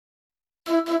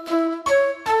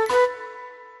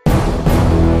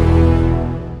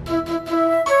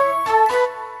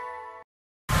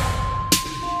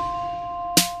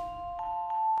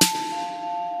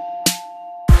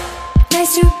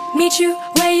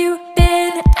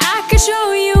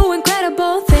show you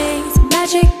incredible things.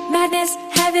 Magic, madness,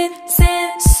 heaven,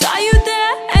 sin. Saw you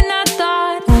there and I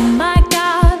thought, oh my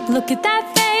God, look at that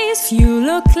face. You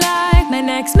look like my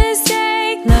next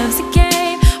mistake. Love's a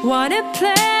game, wanna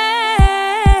play.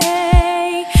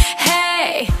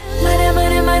 Hey, mana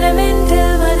mana mana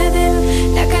mental manadil,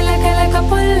 laka laka laka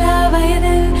pulla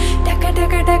vayadil, taka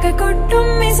taka taka kottum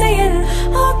misayil.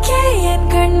 Okay, en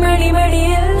kanmadi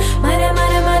madiyil, mana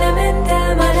mana mana mental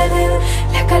manadil,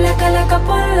 laka laka laka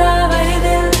pulla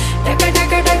vayadil, taka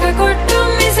taka taka kottum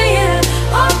misayil.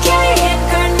 Okay, en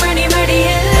kanmadi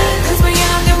madiyil. 'Cause we're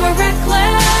young and we're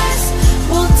reckless,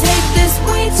 we'll take this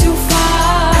way too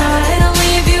far. It'll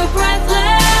leave you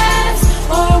breathless,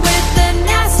 or with a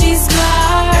nasty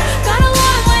scar. Got a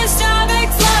long list of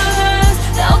ex-lovers,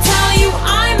 they'll tell you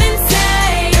I'm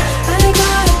insane, but I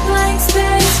got a blank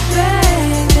space,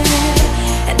 baby,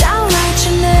 and I'll write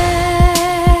your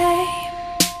name.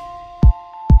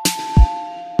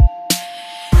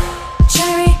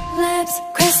 Cherry lips,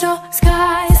 crystal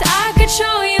skies, I could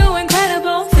show you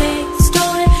incredible things.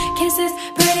 Stolen kisses,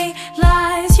 pretty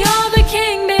lies. You're the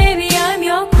king, baby, I'm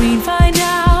your queen. Find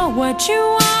out what you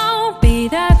want, be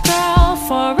that girl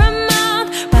for a month,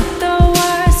 but the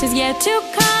worst is yet to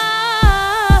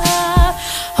come.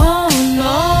 Oh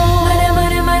no. Mana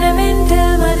mana mana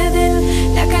mental manadil,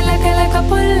 laka laka laka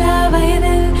pulla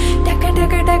vayadil, taka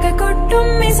taka taka kottum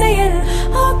misayil.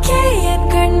 Okay, en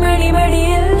kanmadi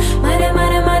madiyil, mana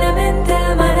mana mana mental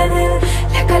manadil,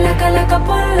 laka laka laka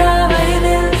pulla